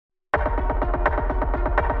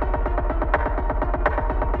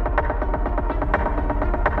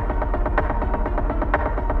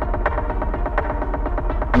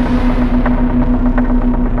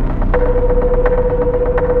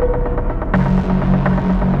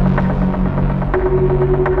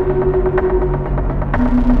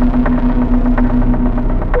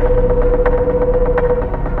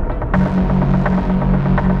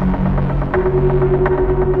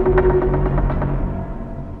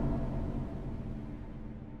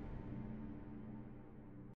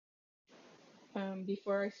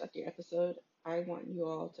Before I start the episode, I want you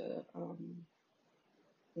all to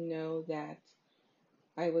know that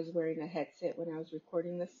I was wearing a headset when I was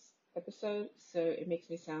recording this episode, so it makes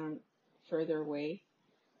me sound further away.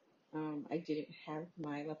 I didn't have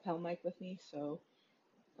my lapel mic with me, so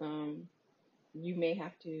um, you may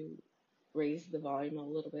have to raise the volume a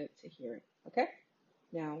little bit to hear it. Okay?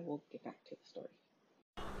 Now we'll get back to the story.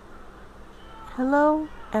 Hello,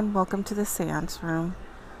 and welcome to the Seance Room,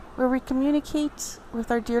 where we communicate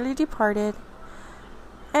with our dearly departed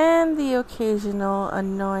and the occasional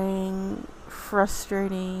annoying,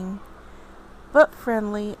 frustrating, but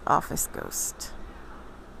friendly office ghost.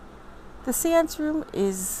 The Seance Room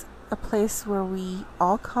is a place where we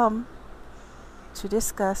all come to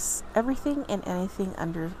discuss everything and anything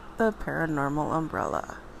under the paranormal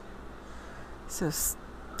umbrella. So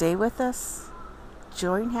stay with us,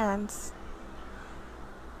 join hands,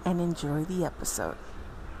 and enjoy the episode.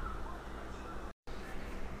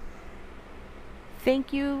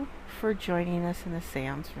 Thank you for joining us in the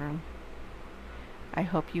Seance Room. I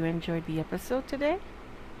hope you enjoyed the episode today,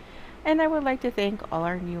 and I would like to thank all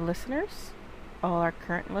our new listeners, all our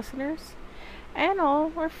current listeners, and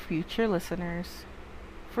all our future listeners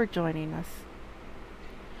for joining us.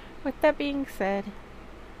 With that being said,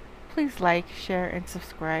 please like, share, and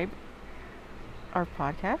subscribe our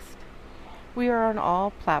podcast. We are on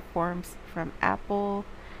all platforms from Apple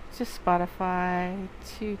to Spotify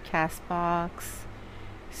to Castbox,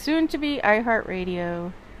 soon to be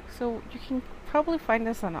iHeartRadio. So you can probably find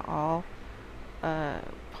us on all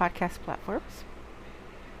podcast platforms.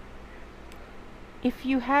 If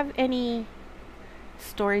you have any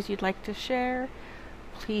stories you'd like to share,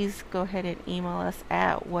 please go ahead and email us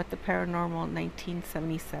at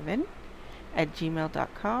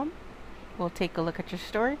whattheparanormal1977@gmail.com. We'll take a look at your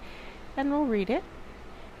story and we'll read it.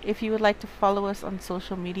 If you would like to follow us on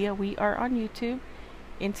social media, we are on YouTube,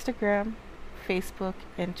 Instagram, Facebook,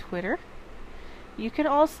 and Twitter. You can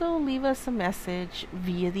also leave us a message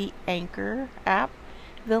via the Anchor app.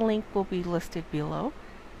 The link will be listed below.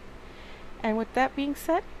 And with that being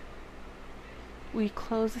said, we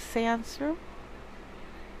close the Seance Room.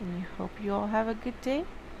 And we hope you all have a good day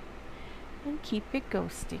and keep it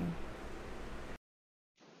ghosting.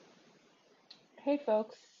 Hey,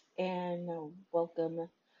 folks, and welcome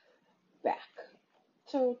back.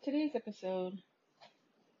 So, today's episode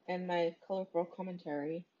and my colorful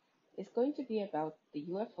commentary is going to be about the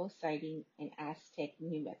UFO sighting in Aztec,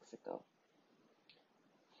 New Mexico.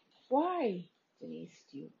 Why, Denise,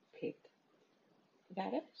 do you pick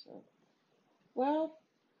that episode? Well,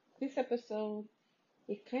 this episode,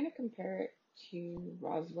 they kind of compare it to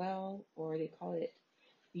Roswell, or they call it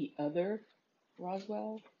the other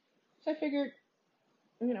Roswell. So I figured,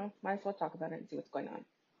 might as well talk about it and see what's going on.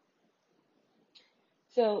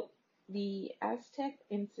 So the Aztec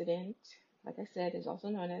incident, like I said, is also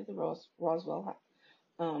known as the Roswell,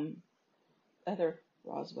 other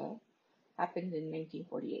Roswell, happened in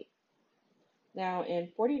 1948. Now, in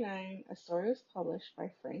 49, a story was published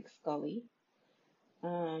by Frank Scully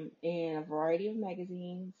in a variety of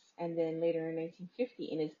magazines, and then later in 1950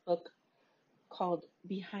 in his book called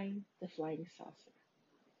Behind the Flying Saucer.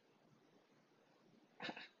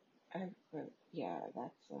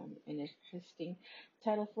 That's an interesting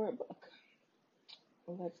title for a book.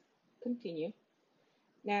 Well, let's continue.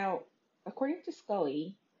 Now, according to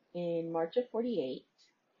Scully, in March of 48,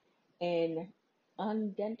 an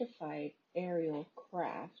unidentified aerial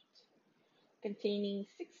craft containing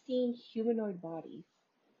 16 humanoid bodies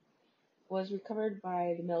was recovered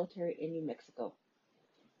by the military in New Mexico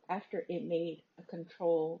after it made a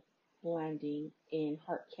controlled landing in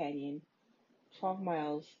Hart Canyon, 12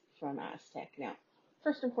 miles from Aztec. Now,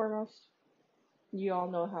 first and foremost, you all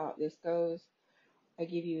know how this goes. I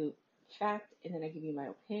give you fact, and then I give you my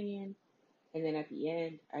opinion, and then at the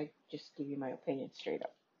end, I just give you my opinion straight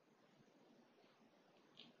up.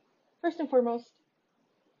 First and foremost,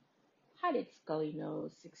 how did Scully know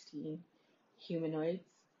 16 humanoids?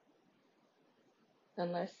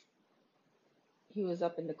 Unless he was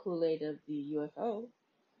up in the Kool-Aid of the UFO.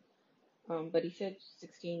 But he said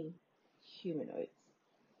 16 humanoids.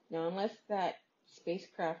 Now, unless that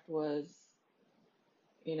spacecraft was,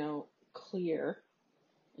 clear,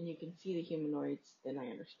 and you can see the humanoids, then I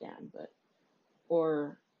understand.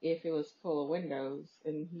 Or if it was full of windows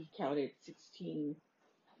and he counted 16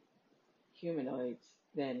 humanoids,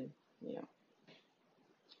 then,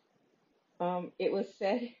 it was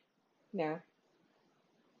said, now,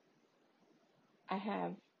 I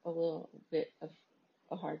have a little bit of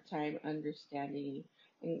a hard time understanding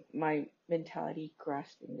and my mentality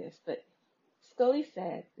grasping this, but Scully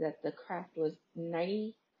said that the craft was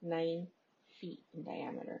 99 feet in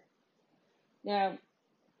diameter. Now,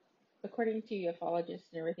 according to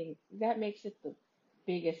ufologists and everything, that makes it the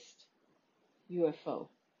biggest UFO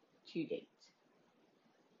to date.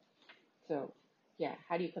 So, yeah,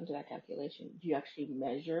 how do you come to that calculation? Do you actually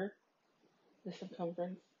measure the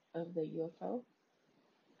circumference of the UFO?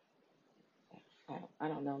 I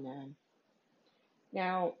don't know, man.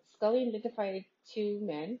 Now, Scully identified two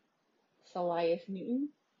men, Salias Newton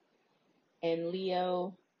and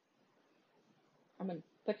Leo. I'm gonna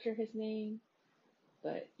butcher his name,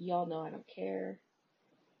 but y'all know I don't care.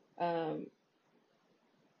 Um,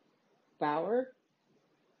 Bauer,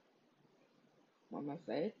 what am I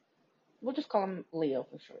say? We'll just call him Leo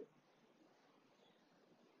for short.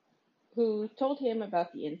 Who told him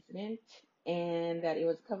about the incident and that it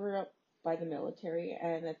was covered up by the military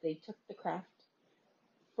and that they took the craft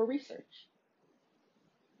for research.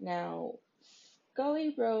 Now,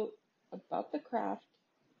 Scully wrote about the craft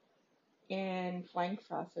and flying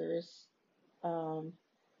saucers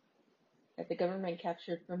that the government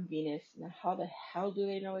captured from Venus. Now, how the hell do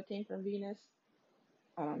they know it came from Venus?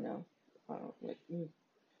 I don't know.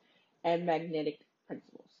 And magnetic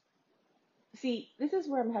principles. See, this is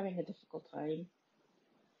where I'm having a difficult time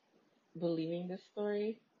believing this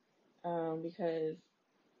story because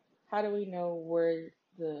how do we know where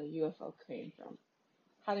the UFO came from?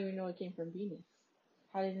 How do we know it came from Venus?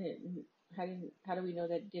 How did it? How do we know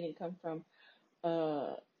that it didn't come from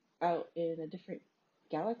out in a different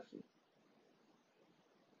galaxy?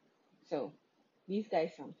 So these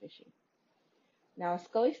guys sound fishy. Now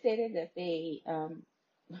Scully stated that they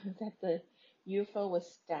that the UFO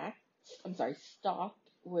was stocked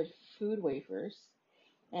with food wafers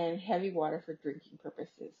and heavy water for drinking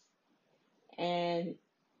purposes, and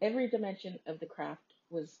every dimension of the craft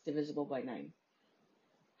was divisible by 9.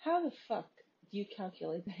 How the fuck do you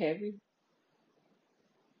calculate that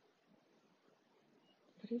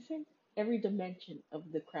what do you say? Every dimension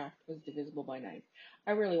of the craft was divisible by 9.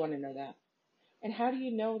 I really want to know that. And how do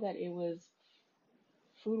you know that it was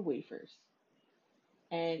food wafers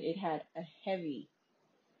and it had a heavy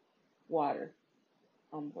water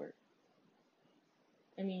on board?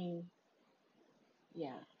 I mean,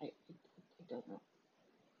 yeah, I don't know.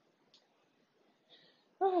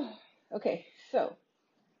 Oh, okay, so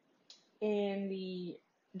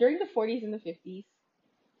during the 40s and the 50s,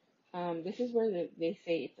 this is where they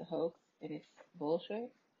say it's a hoax and it's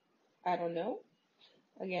bullshit. I don't know.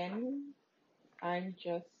 Again, I'm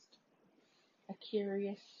just a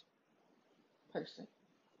curious person.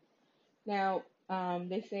 Now,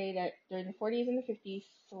 they say that during the 40s and the 50s,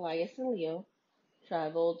 Salias and Leo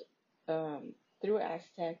traveled through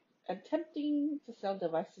Aztec, attempting to sell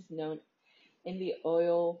devices known in the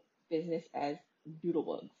oil business as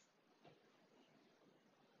doodlebugs.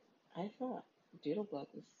 I thought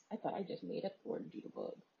I just made up the word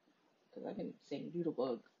doodlebug because I've been saying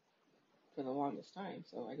doodlebug for the longest time.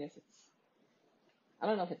 So I guess I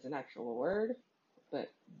don't know if it's an actual word,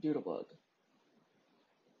 but doodlebug.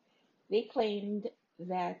 They claimed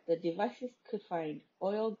that the devices could find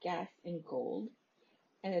oil, gas, and gold,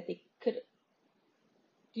 and that they could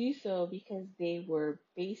do so because they were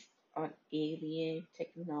based on alien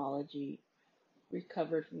technology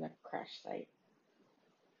recovered from the crash site.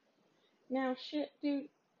 Now, shit, dude,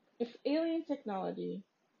 if alien technology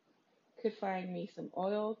could find me some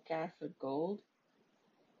oil, gas, or gold,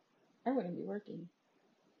 I wouldn't be working.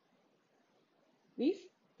 These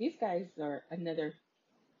these guys are another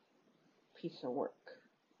piece of work,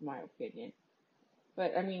 in my opinion.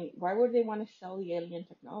 But I mean, why would they want to sell the alien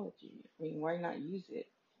technology? I mean, why not use it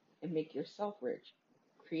and make yourself rich?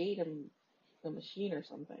 Create a machine or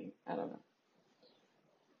something. I don't know.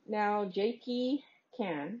 Now, J.P.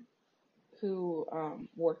 Can, who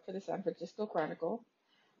worked for the San Francisco Chronicle,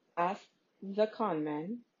 asked the con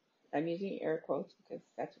men, I'm using air quotes because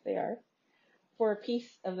that's what they are, for a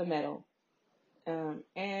piece of the metal.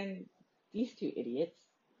 And these two idiots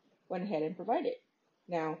went ahead and provided.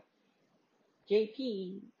 Now,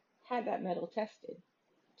 JP had that metal tested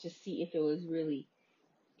to see if it was really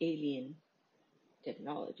alien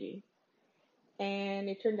technology. And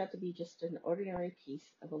it turned out to be just an ordinary piece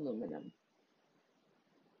of aluminum.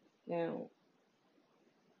 Now,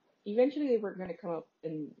 eventually they were going to come up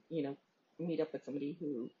and, meet up with somebody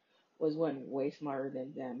who was one, way smarter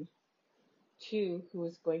than them, two, who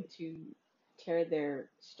was going to tear their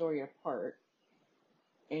story apart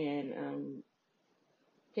and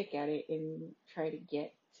pick at it and try to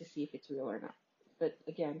get to see if it's real or not. But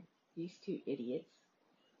again, these two idiots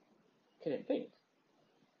couldn't think.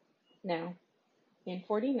 Now, in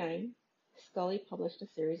 49, Scully published a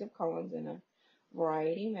series of columns in a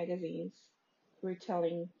variety of magazines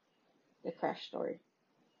retelling the crash story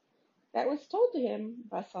that was told to him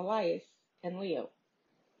by Salias and Leo.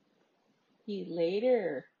 He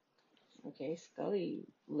later, okay, Scully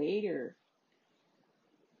later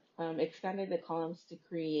expanded the columns to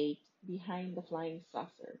create Behind the Flying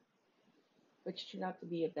Saucer, which turned out to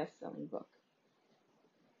be a best-selling book.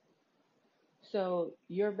 So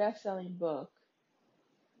your best-selling book,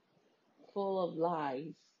 full of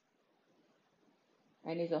lies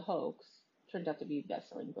and is a hoax, turned out to be a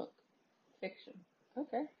best-selling book. Fiction.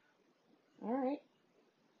 Okay. All right.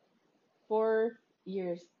 4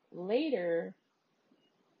 years later,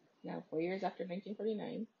 now 4 years after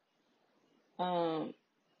 1949,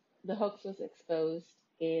 the hoax was exposed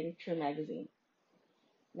in True Magazine.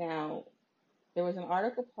 Now, there was an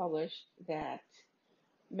article published that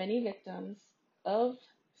many victims of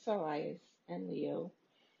Sarias and Leo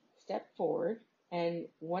stepped forward, and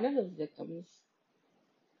one of those victims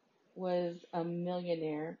was a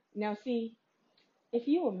millionaire. Now, see, if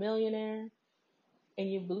you're a millionaire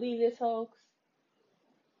and you believe this hoax,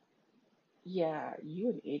 yeah, you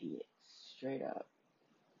an idiot, straight up.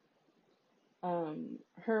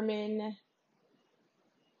 Herman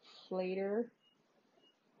Flater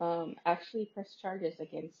actually pressed charges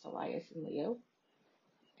against Elias and Leo,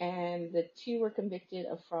 and the two were convicted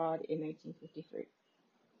of fraud in 1953.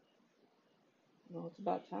 Well, it's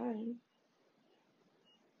about time.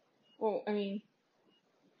 Well, I mean,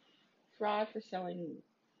 fraud for selling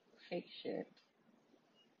fake shit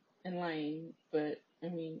and lying, but I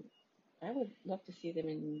mean, I would love to see them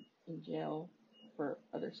in jail for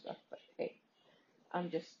other stuff, but hey, I'm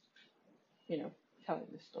just, telling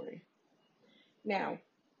the story. Now,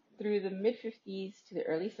 through the mid 50s to the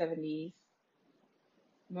early 70s,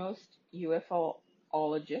 most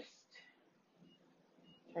UFOologists,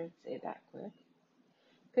 trying to say that quick,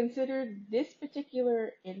 considered this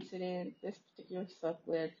particular incident, this particular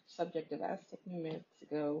subject of Aztec, New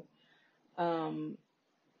Mexico,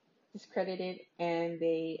 discredited, and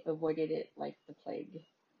they avoided it like the plague.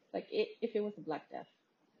 Like if it was a Black Death,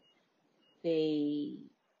 they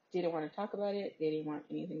didn't want to talk about it. They didn't want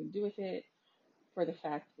anything to do with it. For the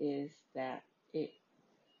fact is that it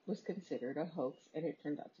was considered a hoax, and it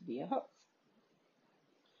turned out to be a hoax.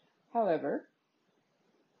 However,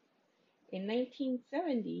 in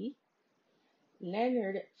 1970,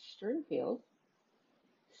 Leonard Sternfield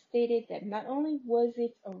stated that not only was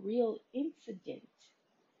it a real incident,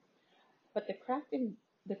 but the craft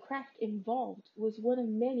involved was one of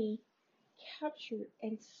many captured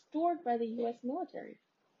and stored by the U.S. military.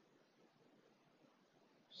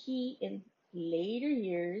 He, in later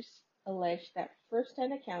years, alleged that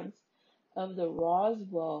first-hand accounts of the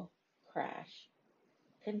Roswell crash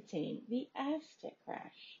contained the Aztec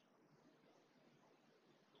crash.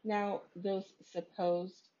 Now, those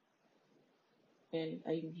supposed, and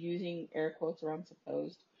I'm using air quotes around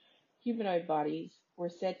supposed, humanoid bodies were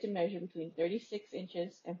said to measure between 36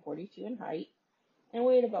 inches and 42 in height and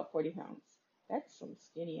weighed about 40 pounds. That's some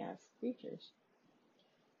skinny ass creatures.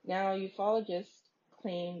 Now, ufologists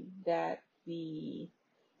claim that the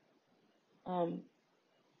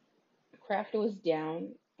craft was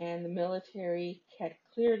down and the military had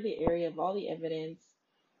cleared the area of all the evidence,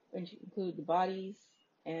 which include the bodies,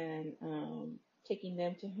 and taking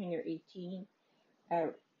them to Hangar 18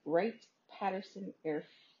 at Wright-Patterson Air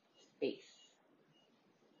Base.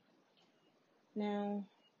 Now,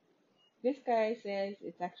 this guy says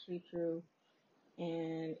it's actually true,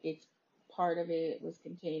 and it's part of it was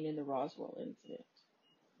contained in the Roswell incident.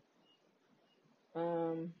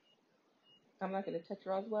 I'm not going to touch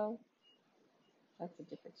Roswell. That's a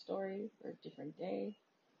different story for a different day.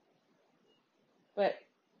 But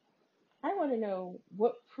I want to know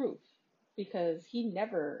what proof, because he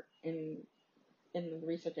never, in the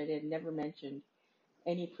research I did, never mentioned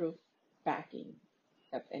any proof backing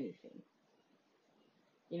up anything.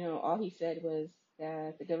 All he said was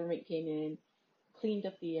that the government came in, cleaned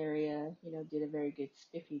up the area, did a very good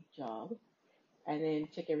spiffy job, and then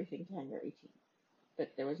took everything to Hangar 18.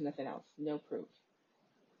 But there was nothing else, no proof,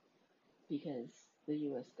 because the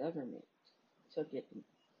U.S. government took it and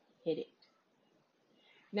hid it.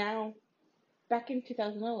 Now, back in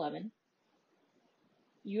 2011,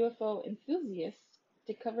 UFO enthusiasts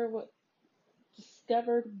discovered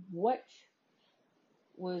what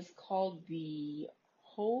was called the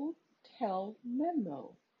hotel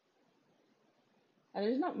memo. Now,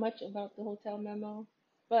 there's not much about the hotel memo,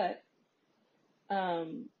 but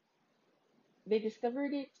they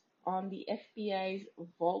discovered it on the FBI's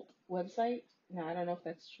Vault website. Now, I don't know if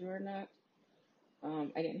that's true or not.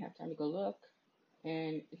 I didn't have time to go look,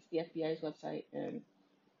 and it's the FBI's website, and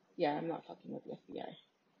yeah, I'm not fucking with the FBI.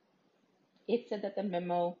 It said that the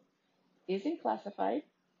memo isn't classified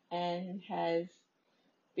and has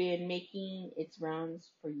been making its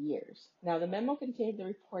rounds for years. Now, the memo contained the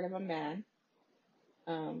report of a man,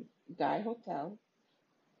 Guy Hotel,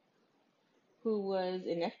 who was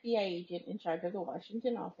an FBI agent in charge of the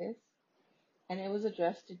Washington office, and it was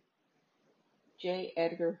addressed to J.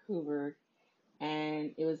 Edgar Hoover,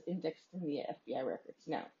 and it was indexed in the FBI records.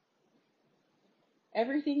 Now,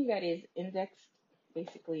 everything that is indexed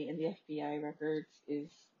basically in the FBI records is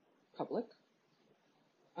public.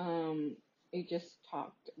 It just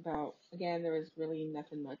talked about, again, there was really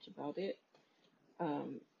nothing much about it.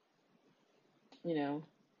 Um, you know,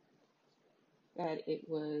 that it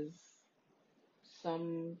was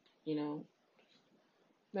some,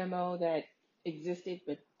 memo that existed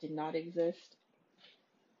but did not exist.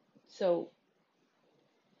 So,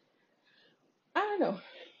 I don't know.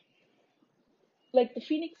 Like the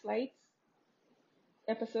Phoenix Lights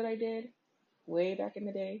episode I did way back in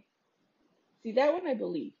the day. See, that one I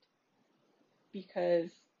believed because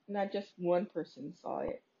not just one person saw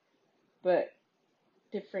it, but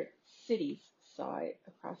different cities saw it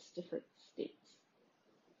across different states.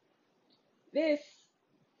 This,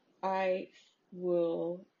 I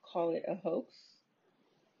will call it a hoax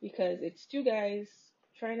because it's two guys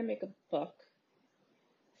trying to make a buck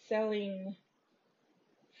selling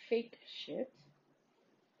fake shit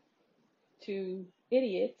to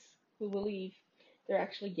idiots who believe they're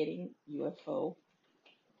actually getting UFO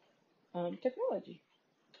technology.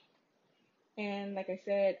 And like I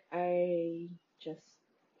said, I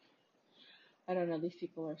don't know, these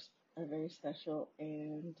people are very special,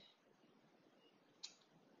 and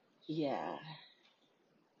yeah.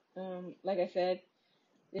 Like I said,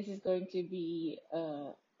 this is going to be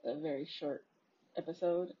a very short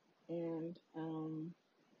episode, and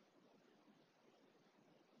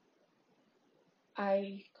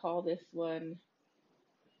I call this one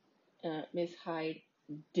Miss Hyde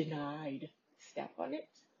denied step on it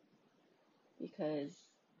because,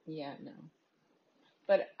 yeah, no.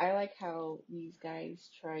 But I like how these guys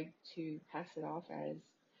tried to pass it off as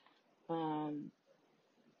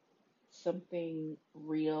something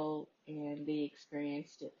real and they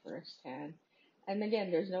experienced it firsthand. And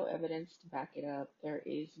again, there's no evidence to back it up. There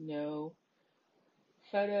is no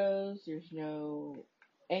photos, there's no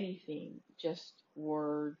anything, just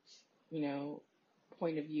words,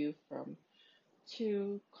 point of view from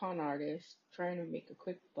two con artists trying to make a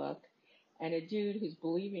quick buck and a dude who's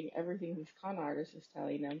believing everything this con artist is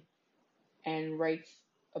telling him and writes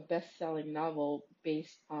a best-selling novel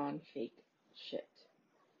based on fake shit.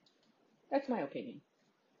 That's my opinion.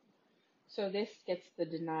 So this gets the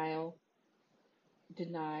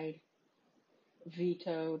denied,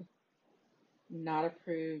 vetoed, not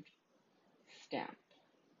approved stamp.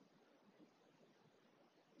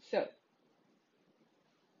 So,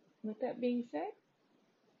 with that being said,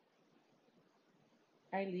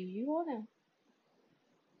 I leave you all now.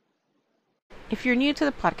 If you're new to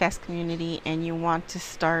the podcast community and you want to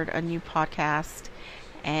start a new podcast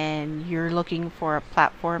and you're looking for a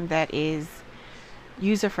platform that is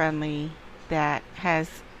user friendly, that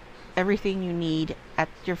has everything you need at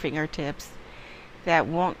your fingertips, that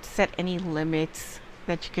won't set any limits,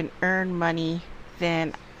 that you can earn money,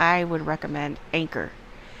 then I would recommend Anchor.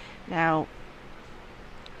 Now,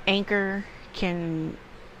 Anchor can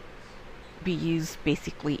be used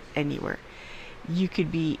basically anywhere. You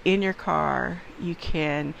could be in your car, you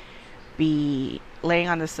can be laying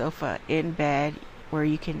on the sofa in bed where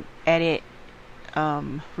you can edit,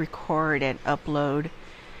 record, and upload.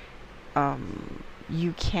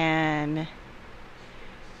 You can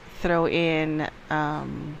throw in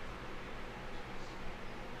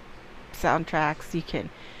soundtracks.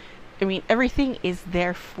 Everything is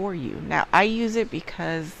there for you. Now, I use it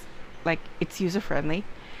because, it's user friendly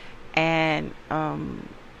and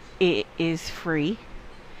it is free,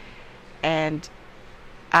 and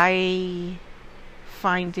I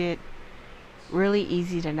find it really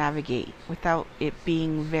easy to navigate without it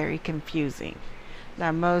being very confusing.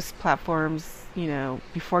 Now, most platforms,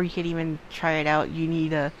 before you can even try it out, you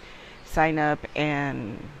need to sign up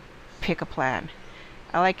and pick a plan.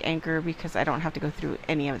 I like Anchor because I don't have to go through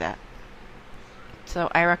any of that. So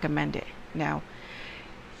I recommend it. Now,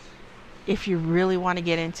 if you really want to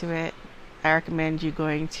get into it, I recommend you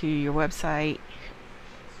going to your website,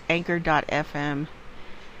 anchor.fm,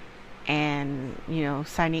 and,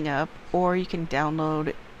 signing up. Or you can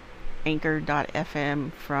download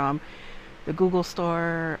anchor.fm from the Google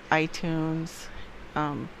Store, iTunes,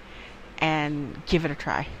 and give it a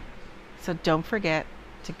try. So don't forget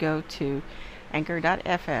to go to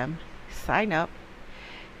anchor.fm, sign up,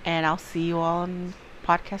 and I'll see you all in the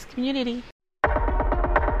podcast community.